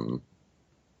from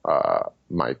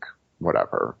Mike,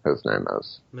 whatever his name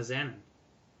is. Mizanin.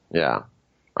 Yeah,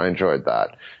 I enjoyed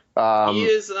that. He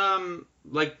is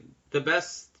like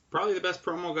probably the best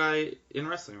promo guy in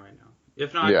wrestling right now.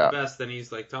 If not the best, then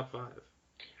he's like top 5.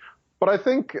 But I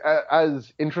think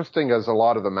as interesting as a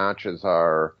lot of the matches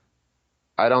are,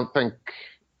 I don't think,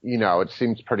 it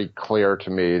seems pretty clear to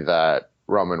me that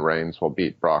Roman Reigns will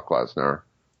beat Brock Lesnar.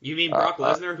 You mean Brock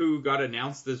Lesnar, who got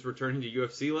announced as returning to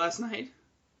UFC last night?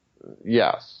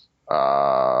 Yes.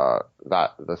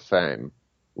 The same.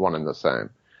 One and the same.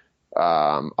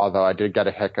 Although I did get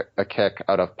a kick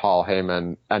out of Paul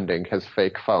Heyman ending his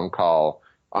fake phone call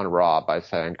on Raw by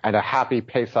saying, "And a happy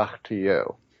Pesach to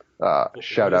you."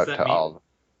 Shout out to all.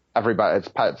 everybody,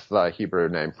 it's the Hebrew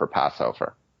name for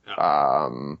Passover.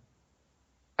 Oh.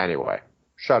 Anyway,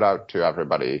 shout out to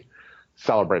everybody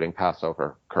celebrating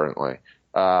Passover currently.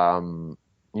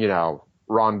 You know,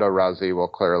 Ronda Rousey will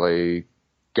clearly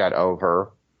get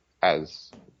over,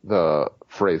 as the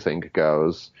phrasing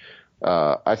goes.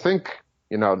 I think,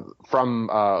 you know, from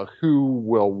who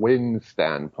will win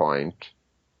standpoint,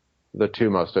 the two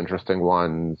most interesting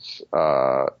ones,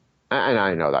 and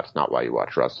I know that's not why you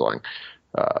watch wrestling,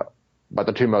 but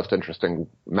the two most interesting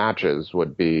matches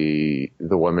would be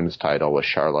the women's title with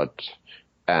Charlotte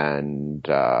and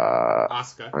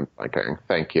Asuka. I'm thinking,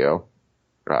 thank you.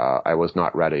 I was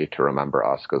not ready to remember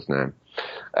Asuka's name.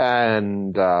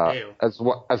 And as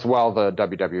well the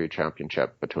WWE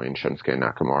Championship between Shinsuke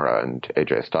Nakamura and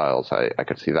AJ Styles. I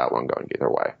could see that one going either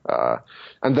way.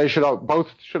 And they both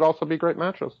should also be great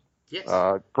matches. Yes.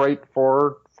 Great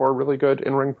for really good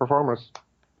in-ring performers.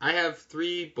 I have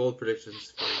 3 bold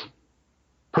predictions for you.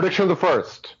 Prediction the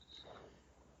first.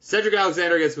 Cedric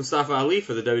Alexander against Mustafa Ali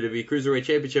for the WWE Cruiserweight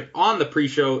Championship on the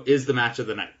pre-show is the match of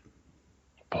the night.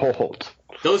 Bold.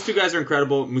 Those two guys are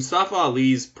incredible. Mustafa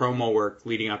Ali's promo work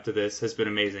leading up to this has been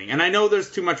amazing. And I know there's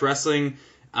too much wrestling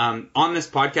on this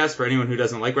podcast for anyone who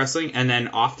doesn't like wrestling, and then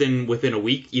often within a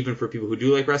week, even for people who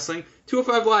do like wrestling,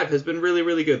 205 Live has been really,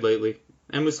 really good lately.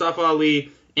 And Mustafa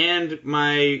Ali and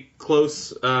my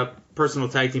close personal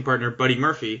tag team partner, Buddy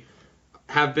Murphy,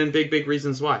 have been big, big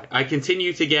reasons why. I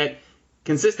continue to get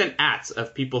consistent ats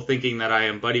of people thinking that I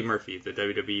am Buddy Murphy, the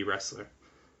WWE wrestler.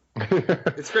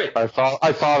 It's great. I saw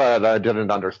that. I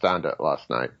didn't understand it last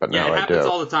night, but now I do. Yeah, it happens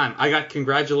all the time. I got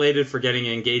congratulated for getting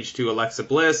engaged to Alexa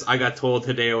Bliss. I got told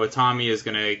Hideo Itami is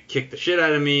going to kick the shit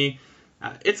out of me.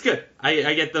 It's good.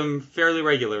 I get them fairly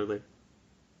regularly.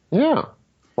 Yeah.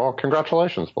 Well,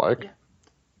 congratulations, Blake. Yeah.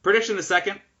 Prediction the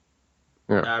second.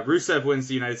 Yeah. Rusev wins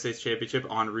the United States Championship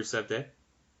on Rusev Day.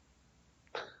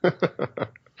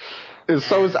 Is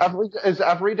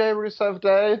every day Rusev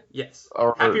Day? Yes.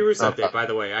 Happy Rusev Day, by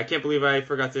the way. I can't believe I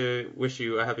forgot to wish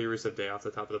you a happy Rusev Day off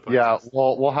the top of the podcast. Yeah,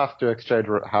 we'll have to exchange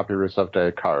Happy Rusev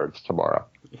Day cards tomorrow.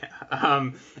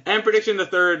 Yeah. And prediction the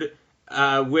third,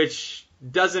 which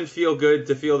doesn't feel good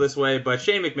to feel this way, but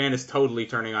Shane McMahon is totally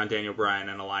turning on Daniel Bryan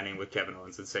and aligning with Kevin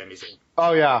Owens and Sami Zayn.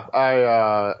 Oh yeah,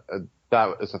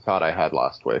 that is a thought I had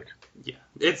last week. Yeah,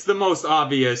 it's the most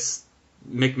obvious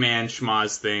McMahon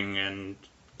schmaz thing, and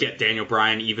get Daniel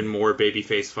Bryan even more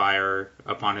babyface fire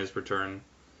upon his return.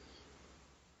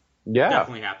 Yeah.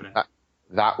 Definitely happening.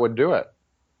 That would do it.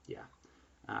 Yeah.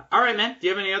 All right, man. Do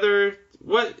you have any other...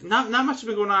 Not much has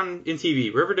been going on in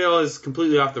TV. Riverdale is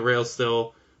completely off the rails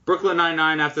still. Brooklyn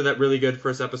Nine-Nine, after that really good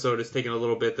first episode, is taking a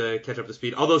little bit to catch up to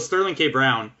speed. Although Sterling K.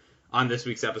 Brown on this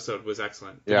week's episode was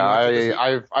excellent.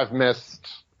 Yeah, I've missed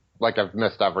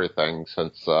everything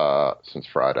since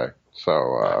Friday.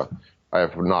 So I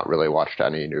have not really watched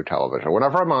any new television.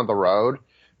 Whenever I'm on the road,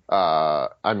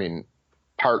 I mean,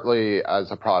 partly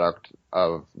as a product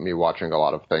of me watching a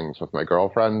lot of things with my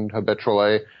girlfriend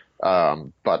habitually,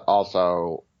 but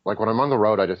also, like, when I'm on the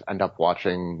road, I just end up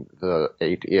watching the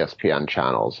 8 ESPN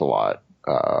channels a lot.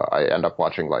 I end up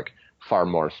watching, like, far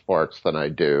more sports than I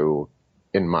do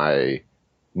in my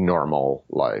normal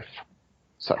life,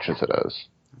 such as it is.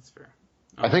 That's fair.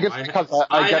 I think it's because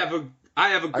I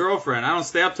have a girlfriend. I don't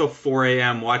stay up till 4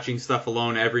 a.m. watching stuff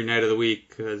alone every night of the week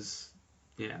because,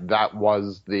 yeah. That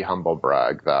was the humble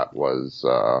brag that was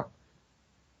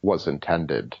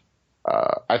intended.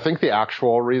 I think the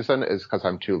actual reason is because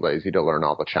I'm too lazy to learn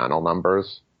all the channel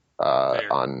numbers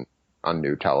on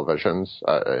new televisions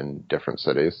in different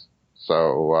cities.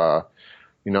 So,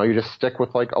 you just stick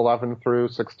with like 11 through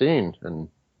 16 and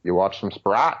you watch some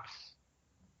Sprats.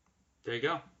 There you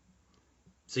go.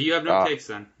 So you have no takes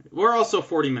then. We're also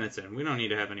 40 minutes in. We don't need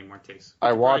to have any more takes.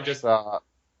 I watched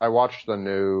the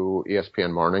new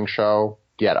ESPN morning show,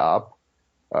 Get Up.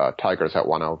 Tigers at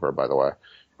 1 over, by the way.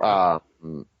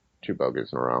 2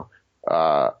 bogeys in a row.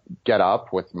 Get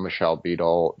Up with Michelle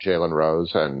Beadle, Jalen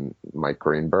Rose, and Mike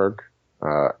Greenberg.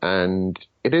 And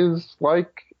it is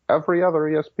like every other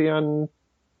ESPN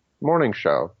morning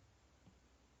show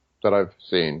that I've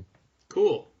seen.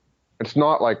 Cool. It's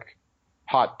not like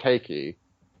hot takey,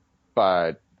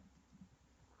 but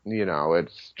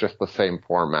it's just the same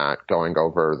format, going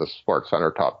over the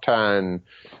SportsCenter top 10,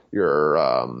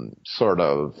 your sort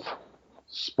of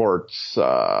sports,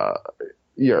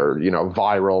 your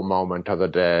viral moment of the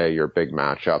day, your big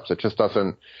matchups. It just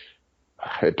doesn't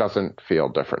feel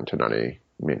different in any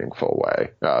meaningful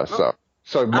way.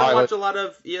 So I watch a lot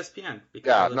of ESPN.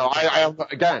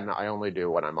 I only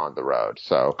do when I'm on the road.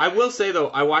 So I will say though,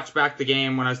 I watched back the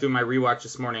game when I was doing my rewatch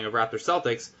this morning of Raptors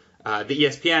Celtics. The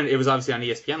ESPN, it was obviously on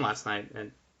ESPN last night,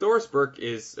 and Doris Burke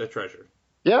is a treasure.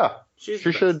 Yeah, she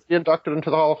should be inducted into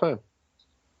the Hall of Fame.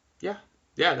 Yeah,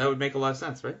 that would make a lot of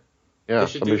sense, right? Yeah, they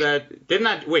should do that. Didn't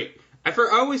that? Wait, I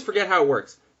always forget how it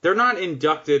works. They're not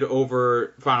inducted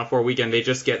over Final Four weekend. They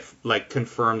just get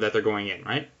confirmed that they're going in,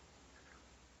 right?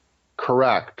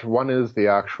 Correct. When is the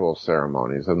actual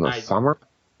ceremonies? In the summer?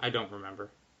 I don't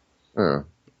remember. Yeah.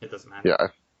 It doesn't matter. Yeah.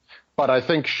 But I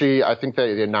think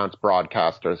they announced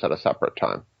broadcasters at a separate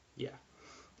time. Yeah.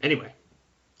 Anyway,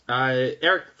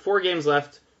 Eric, 4 games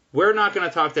left. We're not going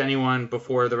to talk to anyone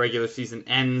before the regular season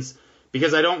ends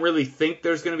because I don't really think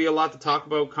there's going to be a lot to talk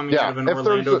about coming out of an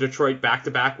Orlando-Detroit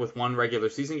back-to-back with 1 regular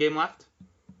season game left.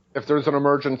 If there's an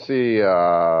emergency,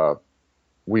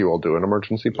 we will do an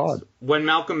emergency pod. Yes. When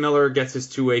Malcolm Miller gets his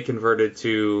two-way converted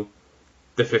to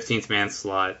the 15th man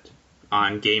slot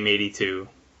on game 82,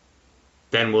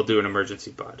 then we'll do an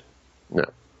emergency pod. Yeah.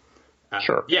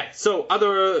 Sure. Yeah, so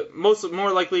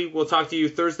more likely we'll talk to you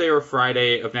Thursday or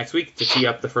Friday of next week to tee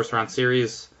up the first round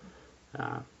series.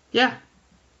 Yeah.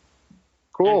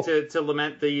 Cool. And to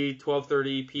lament the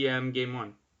 12:30 p.m. game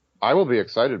 1. I will be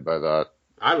excited by that.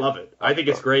 I love it. I think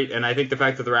it's great, and I think the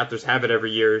fact that the Raptors have it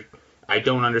every year, I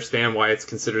don't understand why it's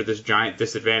considered this giant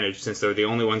disadvantage since they're the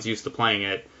only ones used to playing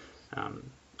it.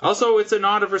 Also, it's a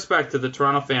nod of respect to the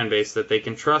Toronto fan base that they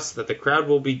can trust that the crowd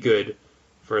will be good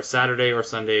for a Saturday or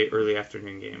Sunday early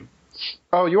afternoon game.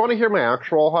 Oh, you want to hear my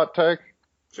actual hot take?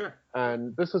 Sure.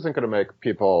 And this isn't going to make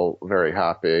people very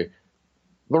happy.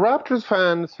 The Raptors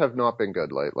fans have not been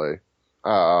good lately.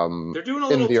 They're doing a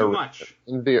little too much.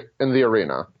 In the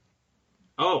arena.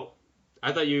 Oh,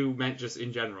 I thought you meant just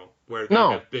in general, where they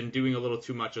have been doing a little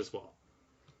too much as well.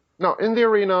 No, in the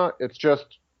arena, it's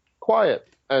just quiet.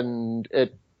 And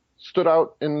it stood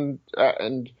out and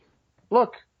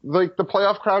look, like the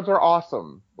playoff crowds are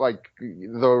awesome. Like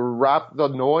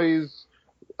the noise,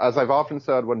 as I've often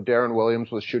said, when Darren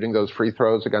Williams was shooting those free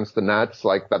throws against the Nets,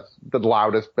 like that's the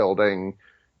loudest building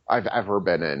I've ever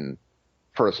been in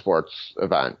for a sports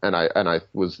event. And I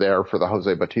was there for the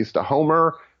Jose Bautista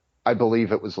homer. I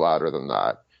believe it was louder than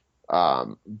that.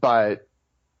 But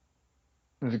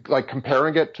like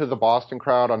comparing it to the Boston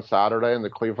crowd on Saturday and the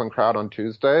Cleveland crowd on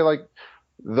Tuesday, like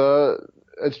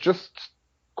it's just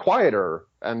quieter,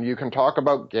 and you can talk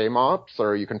about game ops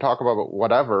or you can talk about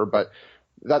whatever, but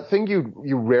that thing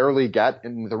you rarely get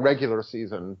in the regular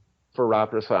season for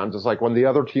Raptors fans is like when the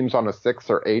other team's on a 6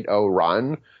 or 8-0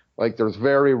 run, like there's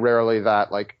very rarely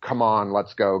that like, come on,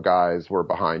 let's go guys, we're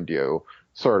behind you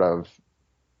sort of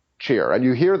cheer. And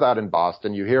you hear that in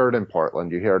Boston, you hear it in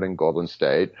Portland, you hear it in Golden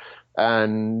State.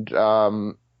 And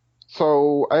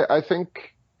so I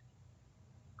think,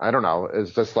 I don't know,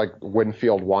 is this like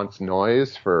Winfield wants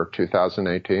noise for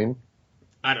 2018?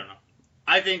 I don't know.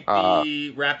 I think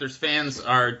the Raptors fans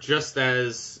are just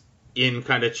as in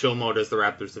kind of chill mode as the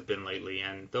Raptors have been lately,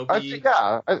 and they'll be.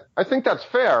 I think that's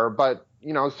fair, but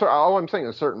you know, so all I'm saying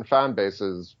is certain fan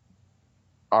bases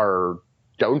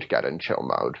don't get in chill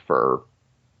mode for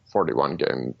 41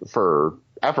 games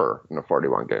forever in a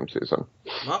 41 game season.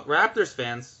 Well, Raptors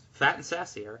fans, fat and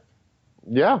sassy, Eric.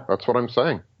 Yeah, that's what I'm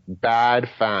saying. Bad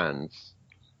fans.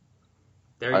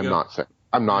 There you go.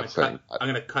 I'm not saying that. I'm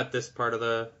going to cut this part of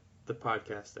the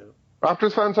podcast out.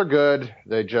 Raptors fans are good.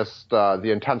 They just,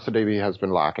 the intensity has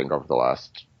been lacking over the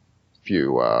last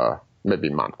few, maybe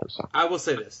month or so. I will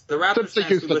say this. The Raptors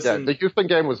fans who listen... The Houston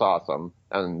game was awesome.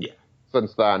 And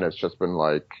since then, it's just been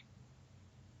like,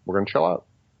 we're going to chill out.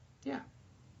 Yeah.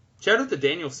 Shout out to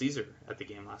Daniel Caesar at the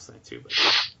game last night, too.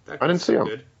 But I didn't see him.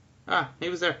 Good. He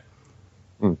was there.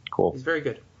 Cool. He's very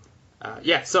good.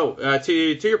 So to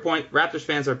your point, Raptors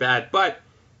fans are bad, but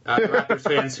the Raptors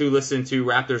fans who listen to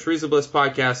Raptors Reasonableness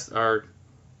podcast are,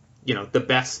 the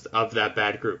best of that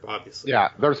bad group, obviously. Yeah,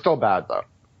 they're still bad, though.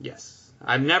 Yes.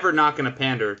 I'm never not going to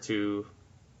pander to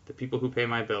the people who pay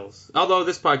my bills. Although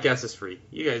this podcast is free.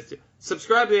 You guys do.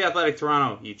 Subscribe to The Athletic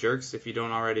Toronto, you jerks, if you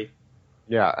don't already.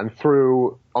 Yeah, and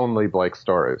through only Blake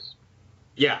stories.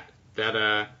 Yeah, that,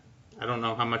 I don't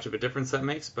know how much of a difference that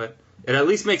makes, but it at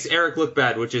least makes Eric look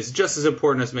bad, which is just as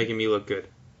important as making me look good.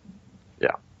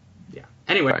 Yeah. Yeah.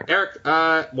 Anyway, thanks. Eric,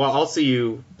 I'll see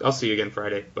you again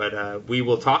Friday, but we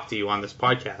will talk to you on this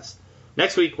podcast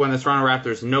next week when the Toronto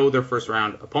Raptors know their first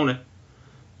round opponent.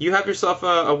 You have yourself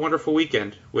a wonderful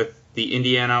weekend with the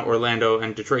Indiana, Orlando,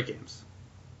 and Detroit games.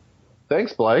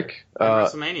 Thanks, Blake.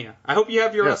 WrestleMania. I hope you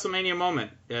have your WrestleMania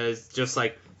moment. It's just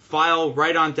like file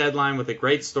right on deadline with a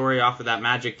great story off of that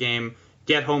Magic game.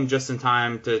 Get home just in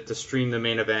time to stream the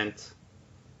main event.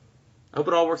 I hope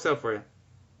it all works out for you.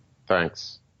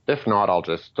 Thanks. If not, I'll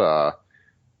just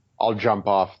I'll jump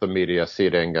off the media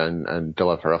seating and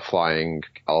deliver a flying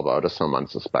elbow to some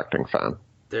unsuspecting fan.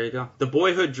 There you go. The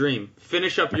boyhood dream.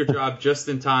 Finish up your job just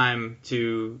in time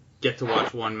to get to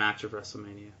watch one match of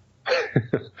WrestleMania.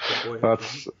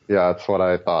 That's what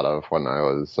I thought of when I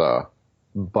was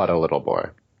but a little boy.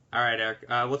 All right, Eric.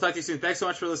 We'll talk to you soon. Thanks so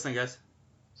much for listening, guys.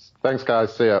 Thanks,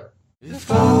 guys. See ya.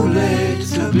 If only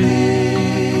to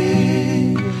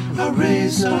be a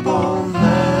reasonable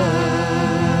man.